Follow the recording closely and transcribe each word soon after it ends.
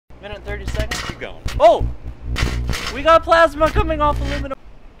Minute and 30 seconds. Keep going. Oh! We got plasma coming off aluminum.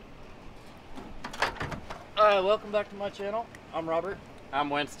 Alright, welcome back to my channel. I'm Robert.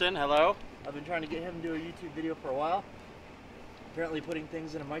 I'm Winston. Hello. I've been trying to get him to do a YouTube video for a while. Apparently putting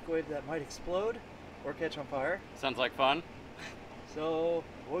things in a microwave that might explode or catch on fire. Sounds like fun. So,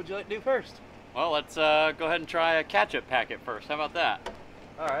 what would you like to do first? Well, let's go ahead and try a ketchup packet first. How about that?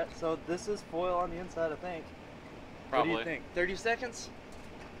 Alright, so this is foil on the inside, I think. Probably. What do you think? 30 seconds?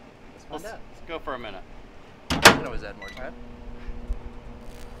 Let's find out. Let's go for a minute. I can always add more time.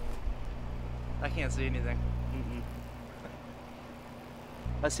 I can't see anything.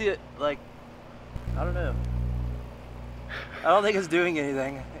 I see it like, I don't know. I don't think it's doing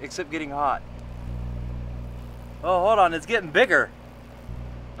anything except getting hot. Oh, hold on, it's getting bigger.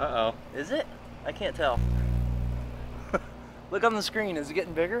 Uh-oh. Is it? I can't tell. Look on the screen, is it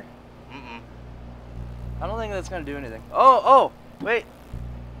getting bigger? I don't think that's gonna do anything. Oh, wait.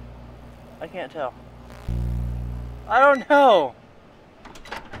 I can't tell. I don't know.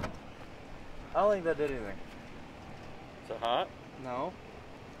 I don't think that did anything. Is it hot? No.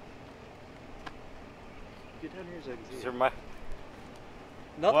 Get down here so I can see Is it. there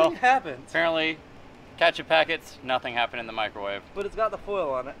Nothing happened. Apparently, ketchup packets, nothing happened in the microwave. But it's got the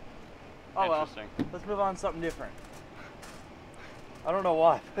foil on it. Oh well. Interesting. Let's move on to something different. I don't know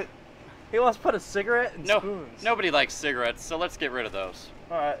why, but he wants to put a cigarette and spoons. Nobody likes cigarettes, so let's get rid of those.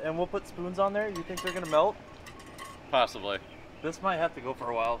 Alright, and we'll put spoons on there. You think they're going to melt? Possibly. This might have to go for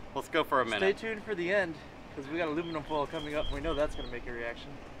a while. Let's go for a minute. Stay tuned for the end, because we got aluminum foil coming up, and we know that's going to make a reaction.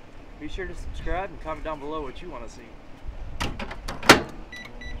 Be sure to subscribe and comment down below what you want to see.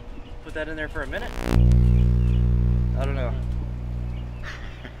 Put that in there for a minute. I don't know.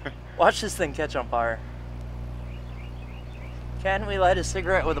 Watch this thing catch on fire. Can we light a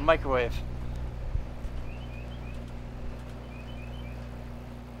cigarette with a microwave?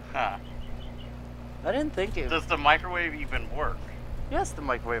 Huh. I didn't think it. Does the microwave even work? Yes, the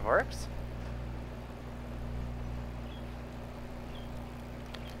microwave works.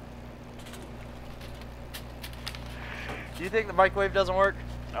 Do you think the microwave doesn't work?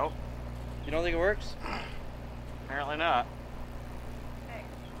 Nope. You don't think it works? Apparently not.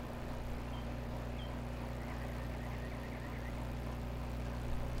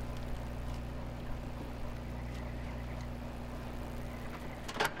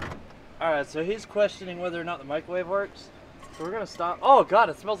 Alright, so he's questioning whether or not the microwave works. So we're gonna stop. Oh god,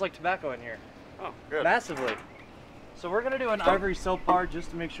 it smells like tobacco in here. Oh, good. Massively. So we're gonna do an ivory soap bar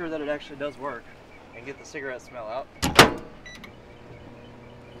just to make sure that it actually does work and get the cigarette smell out.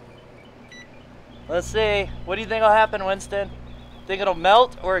 Let's see. What do you think will happen, Winston? Think it'll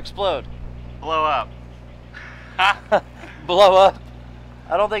melt or explode? Blow up. Blow up?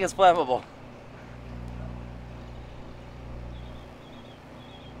 I don't think it's flammable.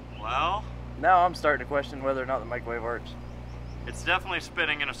 Well, Now I'm starting to question whether or not the microwave works. it's definitely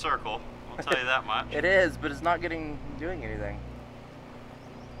spinning in a circle. I'll tell you that much. It is, but it's not doing anything.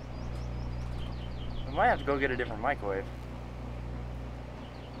 We might have to go get a different microwave.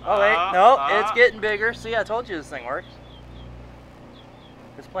 Oh wait, no, it's getting bigger. See, I told you this thing works.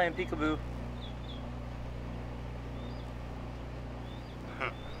 It's playing peekaboo.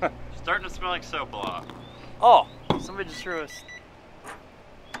 Starting to smell like soap a lot. Oh, somebody just threw us.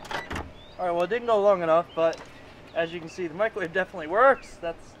 Alright, well it didn't go long enough, but as you can see, the microwave definitely works.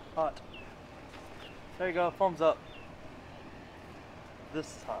 That's hot. There you go, thumbs up. This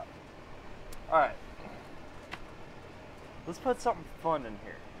is hot. Alright. Let's put something fun in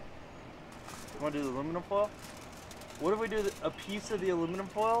here. You want to do the aluminum foil? What if we do a piece of the aluminum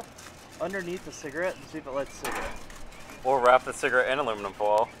foil underneath the cigarette and see if it lights the cigarette? Or wrap the cigarette in aluminum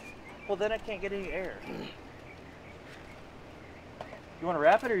foil. Well, then I can't get any air. You want to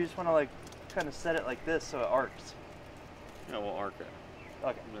wrap it, or you just want to like kind of set it like this so it arcs? Yeah, we'll arc it.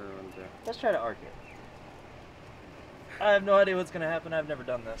 Okay. Let's try to arc it. I have no idea what's going to happen. I've never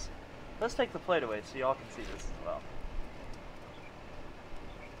done this. Let's take the plate away so y'all can see this as well.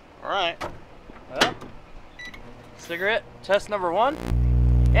 Alright. Well, cigarette, test number 1,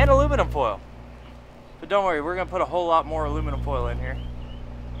 and aluminum foil. But don't worry, we're going to put a whole lot more aluminum foil in here.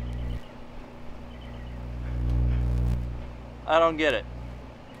 I don't get it.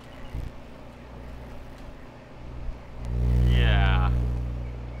 Yeah.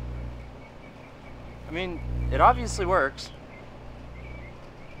 I mean, it obviously works.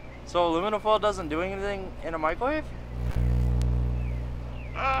 So aluminum foil doesn't do anything in a microwave?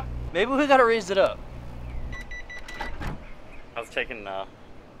 Maybe we gotta raise it up. I was taking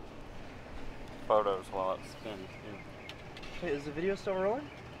photos while it spins. Yeah. Wait, is the video still rolling?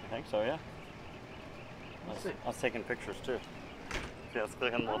 I think so, yeah. Let's see. I was taking pictures too. Just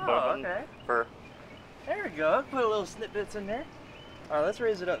clicking the little Oh, button okay. for. There we go. Put a little snippets in there. All right, let's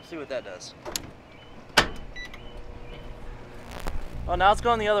raise it up. See what that does. Oh, now it's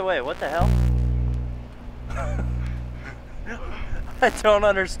going the other way. What the hell? I don't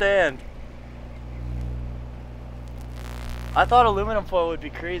understand. I thought aluminum foil would be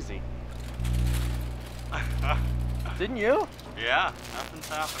crazy. Didn't you? Yeah, nothing's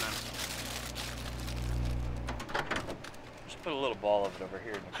happening. Just put a little ball of it over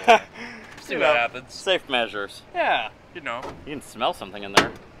here in the corner. See what happens. Safe measures. Yeah, you know. You can smell something in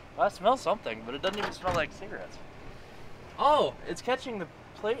there. I smell something, but it doesn't even smell like cigarettes. Oh, it's catching the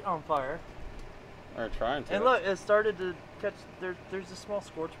plate on fire. Or trying to. And look, it started to catch. There's a small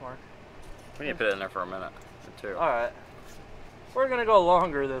scorch mark. We need to put it in there for a minute or two. All right. We're gonna go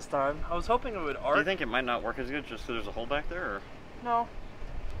longer this time. I was hoping it would arc. Do you think it might not work as good just because there's a hole back there? Or? No,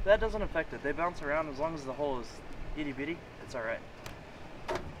 that doesn't affect it. They bounce around as long as the hole is itty bitty. It's all right.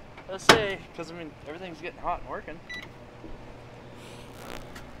 Let's see, because I mean everything's getting hot and working.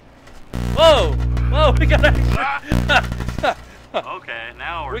 Whoa! Whoa! We got a Okay,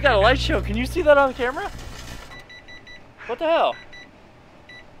 now we got a light show. Can you see that on camera? What the hell?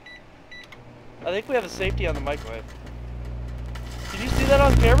 I think we have a safety on the microwave. Did you see that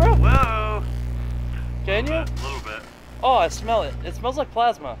on camera? Whoa! Can you? A little bit. Oh, I smell it. It smells like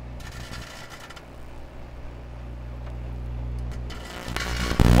plasma.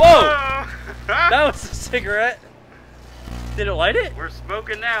 Whoa! That was a cigarette. Did it light it? We're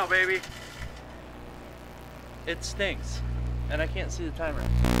smoking now, baby. It stinks. And I can't see the timer.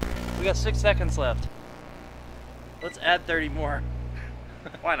 We got 6 seconds left. Let's add 30 more.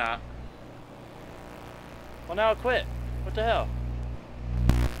 Why not? Well, now it quit. What the hell?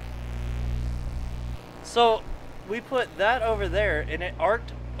 So, we put that over there, and it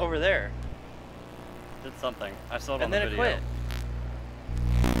arced over there. Did something. I saw it on And the then it video. quit.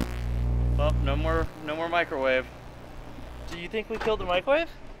 Well, no more microwave. Do you think we killed the microwave?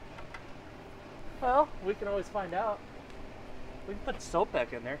 Well, we can always find out. We can put soap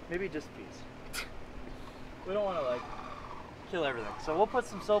back in there. Maybe just a piece. We don't want to, like, kill everything. So we'll put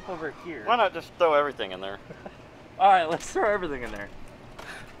some soap over here. Why not just throw everything in there? Alright, let's throw everything in there.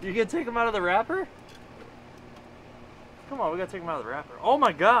 You gonna take them out of the wrapper? Come on, we gotta take them out of the wrapper. Oh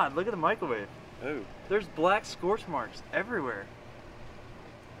my god, look at the microwave. Ooh. There's black scorch marks everywhere.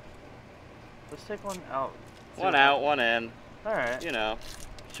 Let's take one out. One out, one in. Alright. You know.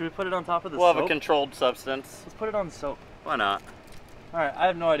 Should we put it on top of the We'll soap? have a controlled substance. Let's put it on the soap. Why not? Alright, I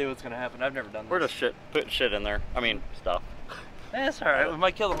have no idea what's gonna happen. I've never done this. We're just putting shit in there. I mean, stuff. That's alright. We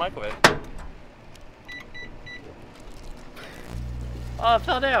might kill the microwave. Oh, it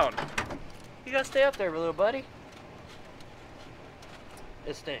fell down. You gotta stay up there, little buddy.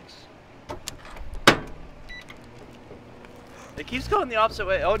 It stinks. It keeps going the opposite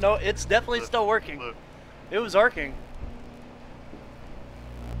way. Oh no, it's definitely still working. Look. It was arcing.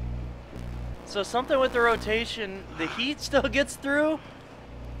 So something with the rotation, the heat still gets through,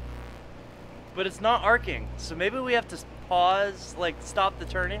 but it's not arcing. So maybe we have to pause, like stop the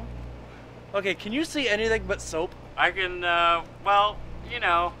turning. Okay, can you see anything but soap? I can, well, you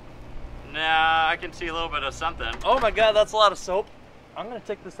know, nah, I can see a little bit of something. Oh my god, that's a lot of soap. I'm gonna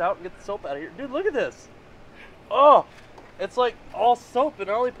take this out and get the soap out of here. Dude, look at this. Oh, it's like all soap and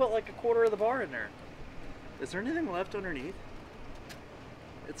I only put like a quarter of the bar in there. Is there anything left underneath?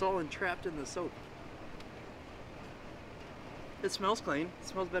 It's all entrapped in the soap. It smells clean. It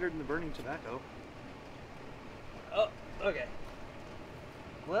smells better than the burning tobacco. Oh, okay.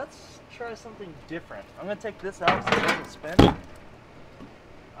 Let's try something different. I'm gonna take this out so it doesn't spin.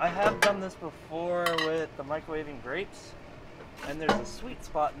 I have done this before with the microwaving grapes, and there's a sweet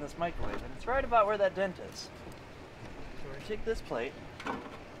spot in this microwave, and it's right about where that dent is. So we're gonna take this plate,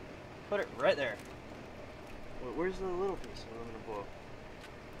 put it right there. Where's the little piece of aluminum foil?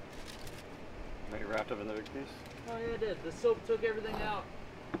 Maybe wrapped up in the big piece. Oh yeah, it did. The soap took everything out.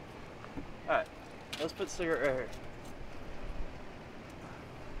 Alright, let's put the cigarette right here.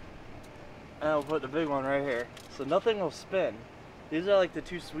 And we'll put the big one right here. So nothing will spin. These are like the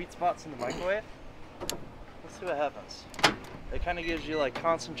two sweet spots in the microwave. Let's see what happens. It kind of gives you like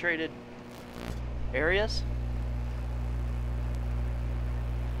concentrated areas.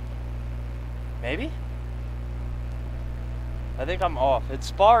 Maybe? I think I'm off. It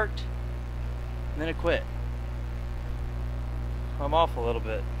sparked, and then it quit. I'm off a little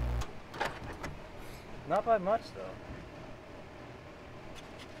bit. Not by much though.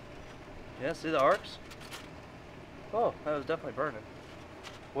 Yeah, see the arcs? Oh, that was definitely burning.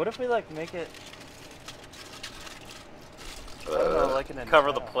 What if we like make it, I don't know, like an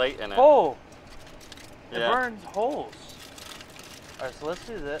Cover the antenna? plate in it. Oh! It Yeah. burns holes. Alright, so let's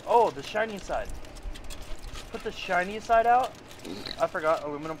do this. Oh, the shiny side. Put the shiny side out. I forgot,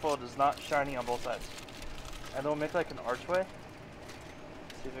 aluminum foil does not shiny on both sides. And then we'll make like an archway.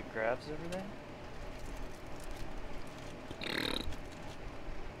 See if it grabs everything.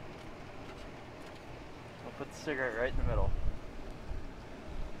 We'll put the cigarette right in the middle.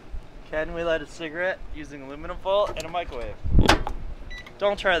 Can we light a cigarette using aluminum foil in a microwave?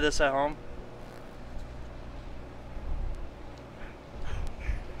 Don't try this at home.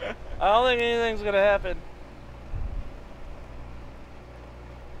 I don't think anything's gonna happen.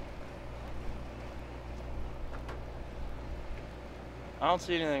 I don't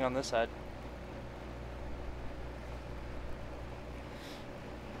see anything on this side.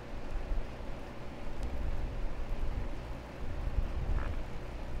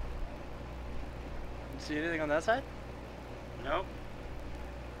 You see anything on that side? Nope.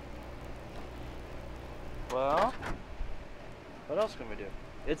 Well, what else can we do?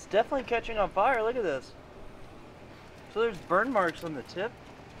 It's definitely catching on fire. Look at this. So there's burn marks on the tip.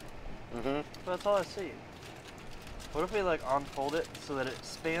 That's all I see. What if we like unfold it so that it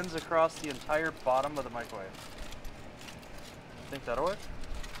spans across the entire bottom of the microwave? Think that'll work?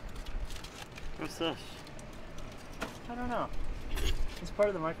 What's this? I don't know. It's part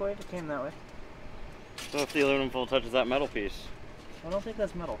of the microwave. It came that way. So if the aluminum foil touches that metal piece? I don't think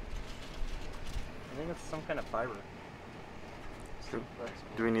that's metal. I think it's some kind of fiber.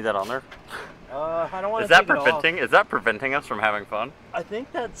 Do we need that on there? I don't want to. Is that preventing us from having fun? I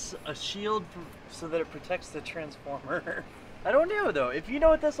think that's a shield so that it protects the transformer. I don't know though. If you know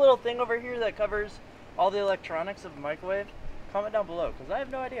what this little thing over here that covers all the electronics of the microwave, comment down below because I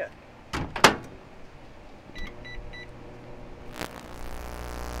have no idea.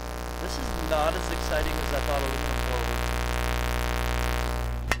 This is not as exciting as I thought aluminum foil would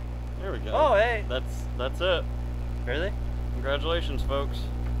be. There we go. Oh hey. That's it. Really? Congratulations, folks.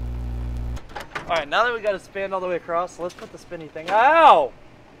 Alright, now that we got it spanned all the way across, let's put the spinny thing. Ow!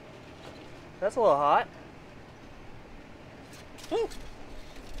 That's a little hot. Woo.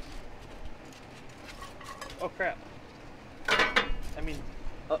 Oh crap. I mean,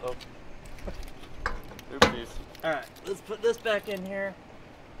 uh-oh. Oopsies. Alright, let's put this back in here.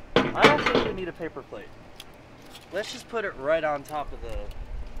 I don't think we need a paper plate. Let's just put it right on top of the...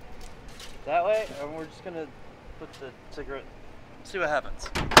 That way, and we're just gonna put the cigarette, see what happens.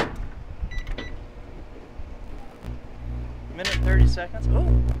 Minute 30 seconds.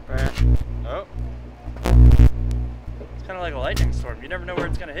 Oh. Oh. It's kind of like a lightning storm. You never know where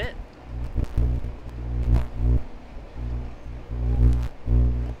it's gonna hit.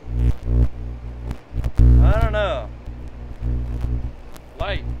 I don't know.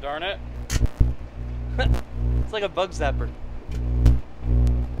 Light, darn it. It's like a bug zapper.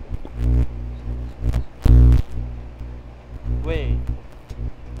 Wait.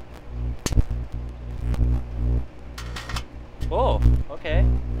 Oh, okay.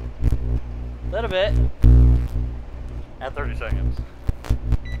 A little bit. At 30 seconds.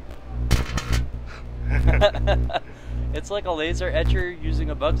 It's like a laser etcher using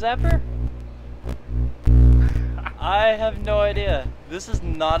a bug zapper? I have no idea. This is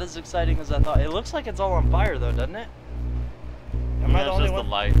not as exciting as I thought. It looks like it's all on fire though, doesn't it? Am I the only one?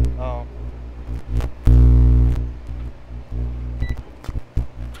 The light. Oh.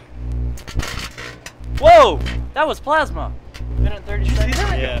 Whoa! That was plasma! Minute 30 seconds.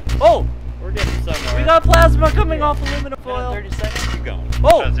 Yeah. Oh! We're getting somewhere. We got plasma coming off aluminum foil. Minute 30 seconds. Keep going.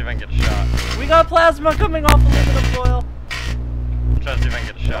 Oh! Try to see if I can get a shot. We got plasma coming off aluminum foil. Try to see if I can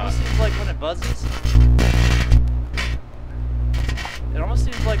get a It shot. almost seems like when it buzzes. It almost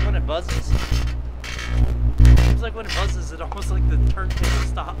seems like when it buzzes. Seems like when it buzzes, it almost like the turntable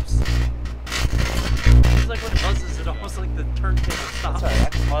stops. Seems like when it buzzes, it almost like the turntable stops. That's alright, I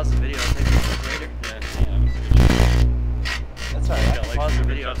can pause the video and take a look later. That's alright, I can pause the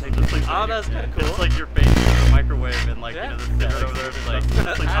video and take a look. Oh, that's kind of cool. It's like your face through the microwave and like, you know, the cigarette over there is like...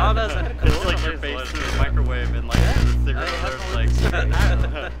 Oh, that's kind of cool. It's like your face through the microwave and like, the cigarette over there is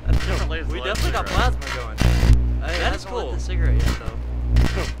like... We definitely got plasma going. That is cool. The cigarette yet, though.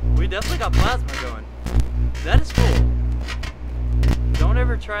 We definitely got plasma going. That is cool. Don't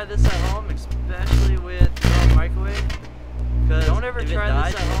ever try this at home, especially with your own microwave. Don't ever try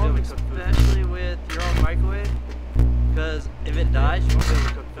this at home, especially with your own microwave. Because if it dies, you won't be able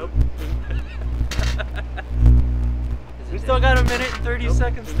to cook food. We still got a minute and 30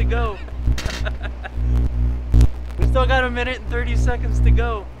 seconds to go. We still got a minute and 30 seconds to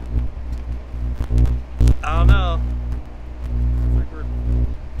go. I don't know. I think we're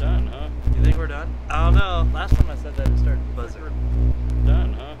done, huh? You think we're done? I don't know. Last time I said that, it started buzzing.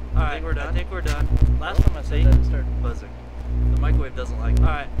 Done, huh? Alright, I think we're done. Last time I said that, it started buzzing. The microwave doesn't like me.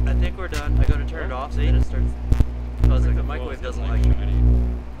 Alright, I think we're done. I go to turn it off, then it starts. I was like, the microwave doesn't like me.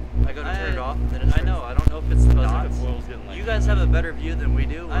 I go to turn it off, then it starts. I know, I don't know if it's the dots. You guys have a better view than we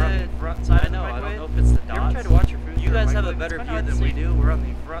do. We're on the front side of the microwave. I don't know if it's the dots. You ever tried to watch your food? You guys have a better view than we do. We're on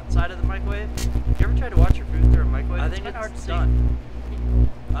the front side of the microwave. You ever tried to watch your food through a microwave? I think it's done.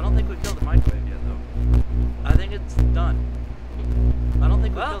 I don't think we killed the microwave yet, though. I think it's done. I don't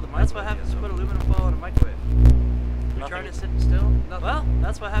think we killed the microwave. That's what happens to put aluminum foil in a microwave. You're trying to sit still? Nothing. Well,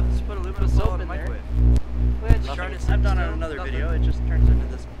 that's what happens to put aluminum foil in a microwave. I've done on another video, it just turns into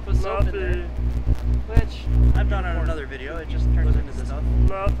this. Put soap in there. Which I've done on another video, it just turns into this stuff.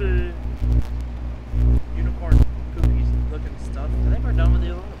 Fluffy. Unicorn cookies looking stuff. I think we're done with the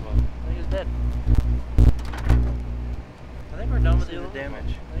aluminum foil. I think it's dead. I think we're done with the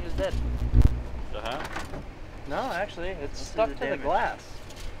damage. I think it's dead. No, actually, it's stuck to the glass.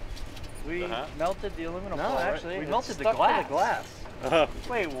 We melted the aluminum foil. No, actually, we melted the glass.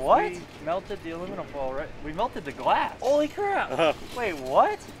 Wait, what? We melted the aluminum foil, right? We melted the glass. Holy crap! Wait,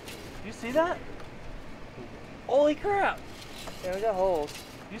 what? You see that? Holy crap! Yeah, we got holes.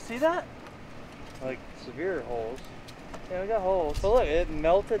 You see that? Like severe holes. Yeah, we got holes. But look, it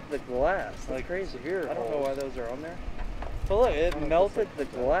melted the glass. That's like crazy. Severe. I don't know why those are on there. But look, it melted the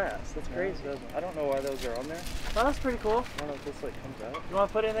glass. That's crazy. I don't know why those are on there. Oh, that's pretty cool. I don't know if this like comes out. You want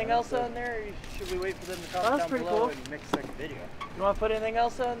to put anything else on there, or should we wait for them to comment down below and make a second video? You want to put anything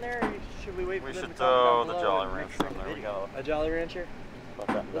else on there, or should we wait for them to comment down below and make a second video? A Jolly Rancher?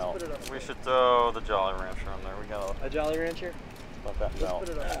 Let's put it on. We should throw the Jolly Rancher on there. We got a Jolly Rancher? Let's put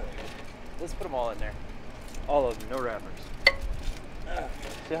it on. Let's put them all in there. All of them, no wrappers.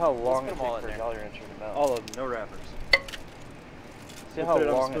 See how long it takes for a Jolly Rancher to melt. All of them, no wrappers. See how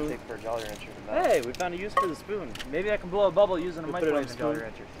long it takes for a Jolly Rancher to melt. Hey, we found a use for the spoon. Maybe I can blow a bubble using a microwave in Jolly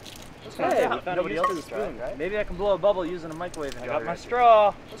Ranchers. Hey, we found a use for the spoon. Right? Maybe I can blow a bubble using a microwave in Jolly Ranchers. I got my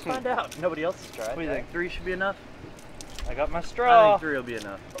straw. Let's find out. Nobody else has tried. What do you think? 3 should be enough? I got my straw. I think 3 will be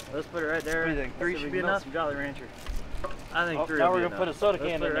enough. Let's put it right there. What do you think? 3 should be enough? Some Jolly Rancher. I think 3 will be enough. Now we're going to put a soda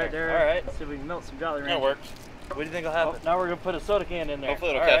can in right there. Alright. Let's see if we can melt some Jolly Rancher. That works. What do you think will happen? Now we're going to put a soda can in there.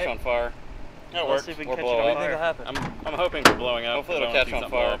 Hopefully it'll catch on fire. That works. Let's see if we can catch it on fire. What do you think will happen? I'm hoping for blowing up. Hopefully it'll catch on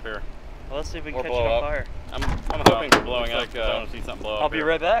fire up here. Well, let's see if we can catch it on fire. I'm hoping for blowing up because I want to see something blow up. I'll be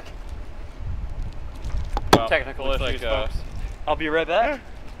right back. Well, technical issues, folks. I'll be right back.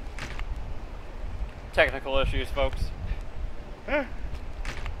 Technical issues, folks. Is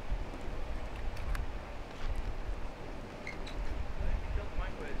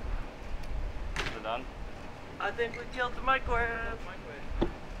it done? I think we killed the microwave.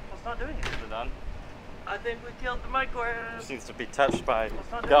 It's not doing it. Is it done? I think we killed the microwave. It needs to be touched by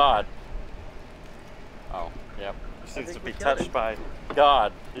God. Oh, yep. It needs to be touched by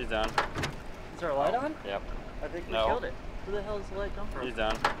God. He's done. Is there a light on? Yep. I think we killed it. Where the hell does the light come from? He's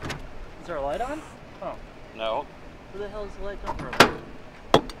done. Is there a light on? Oh. No. Where the hell does the light come from?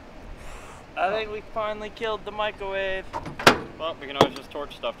 I think we finally killed the microwave. Well, we can always just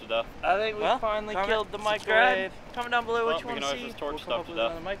torch stuff to death. I think we finally killed the microwave. Comment down below what you want to see. We can always just torch stuff to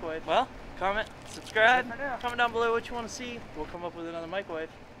death. Microwave. Well, comment, subscribe. Comment down below what you want to see. We'll come up with another microwave.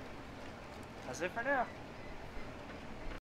 That's it for now.